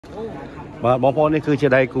bà bóng phone này cứ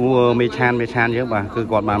trên đây cú mê chan chứ bà cứ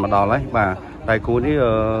gọt bàn mà đỏ lấy bà đây cú ní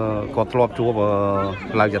gọt lọp chua vào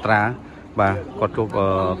lại chặt ra bà gọt chua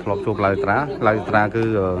lọp chua lại tra cứ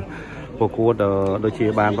bộ cua đôi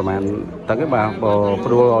chia bànประมาณ tới cái bà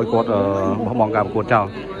pro cột mong gặp cột chào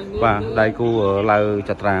và đây cú lại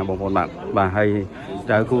chặt ra bóng phone bà hay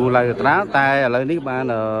trời cú lại tra tay lại ní bà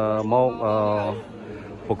một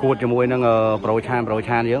bộ cua cho môi năng pro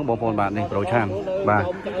chan giống bóng phone bạn này pro chan bà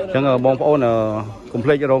chẳng bóng phone cùng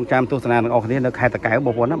plei cho rong cham tu sna ngออกនេះនៅខេត្តតាកែវប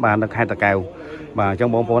ងប្អូនណាបាទនៅខេត្តតាកែវបាទអញ្ចឹង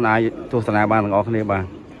បងប្អូនអាចទស្សនាបានទាំងអស់គ្នាបាទ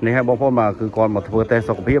នេះហើយបងប្អូនបាទគឺគាត់មកធ្វើតេស្ត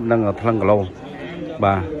សុខភាពនិងថ្លឹងគីឡូ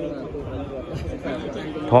បាទ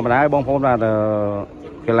ធម្មតាបងប្អូនបាទ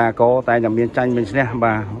កីឡាករតែតែមានចាញ់មានឈ្នះ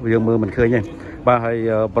បាទយើងមើលមិនឃើញទេបាទហើយ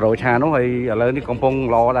ប្រូឆានោះហើយឥឡូវនេះកំពុង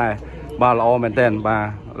ល្អដែរបាទល្អមែនទែនបាទ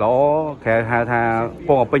ល្អគេហៅថាព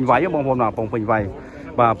ងពេញវាយបងប្អូនបាទពងពេញវាយ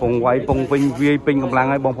បាទពងវាយពងពេញវាយពេញកម្លាំង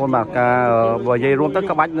ហើយបងប្អូនបាទការបើនិយាយរួមទៅ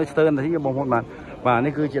ក្បាច់នៅស្ទើរនាទីបងប្អូនបាទ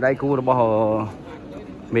នេះគឺជាដៃគូរបស់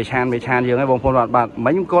មេឆានយើងហើយបងប្អូនបាទ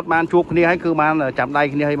មិញគាត់បានជួបគ្នាហើយគឺបានចាប់ដៃ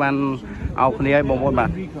គ្នាហើយបានអោបគ្នាហើយបងប្អូនបាទ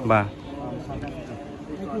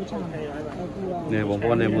នេះបងប្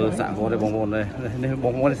អូននេះមើលសាក់គាត់ទេបងប្អូននេះប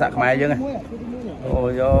ងប្អូនសាក់ខ្មែរយើងអូ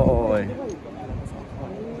យ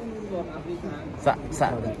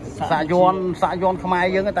សាក់យន់ខ្មែរ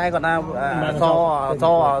យើងតែគាត់ថា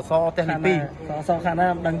សទេសទី2សខាងណា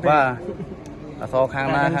មិនដឹងទេបាទអសខាង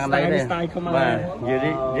ណាខាងណៃទេបាទនិ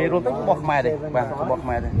យាយរួមទៅរបស់ខ្មែរទេបាទរបស់ខ្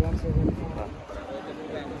មែរទេ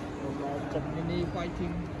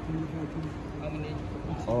fighting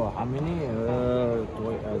Oh, how many? 20,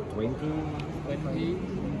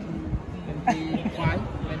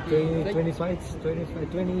 25 fights,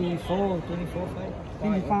 24 fights.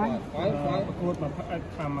 ประกวดมา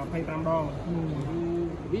ทำมาให้ตามดอง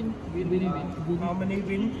วิน how many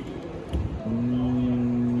win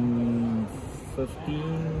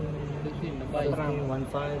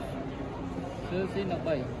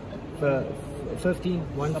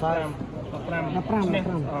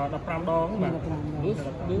 15 ดอง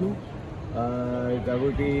that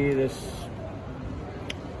would be this.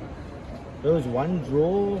 There was one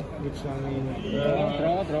draw, which I mean.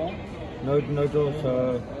 Draw. No draws.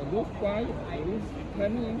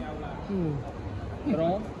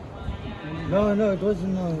 Draw. No, it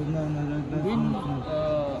wasn't.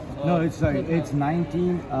 No, it's like it's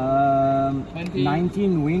 19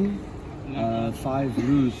 win, 5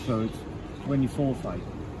 lose, so it's 24 fight.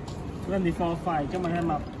 24 fight ចឹងមិនថា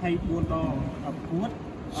24 ដងប្រកួត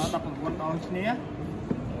19 ដងឈ្នះ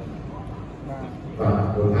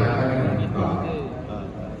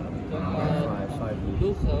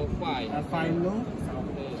lose 5 lose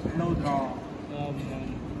no draw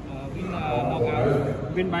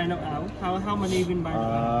win by knockout how many win by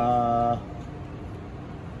knockout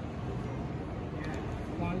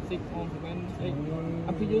 5, 6, 7,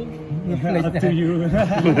 8 up to you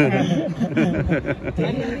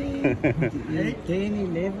 10,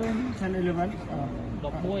 11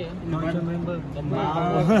 Don't remember.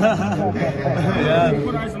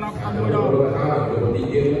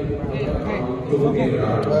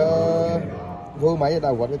 Vương mấy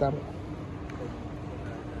đâu quật với Tâm?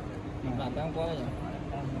 Làm tao có vậy.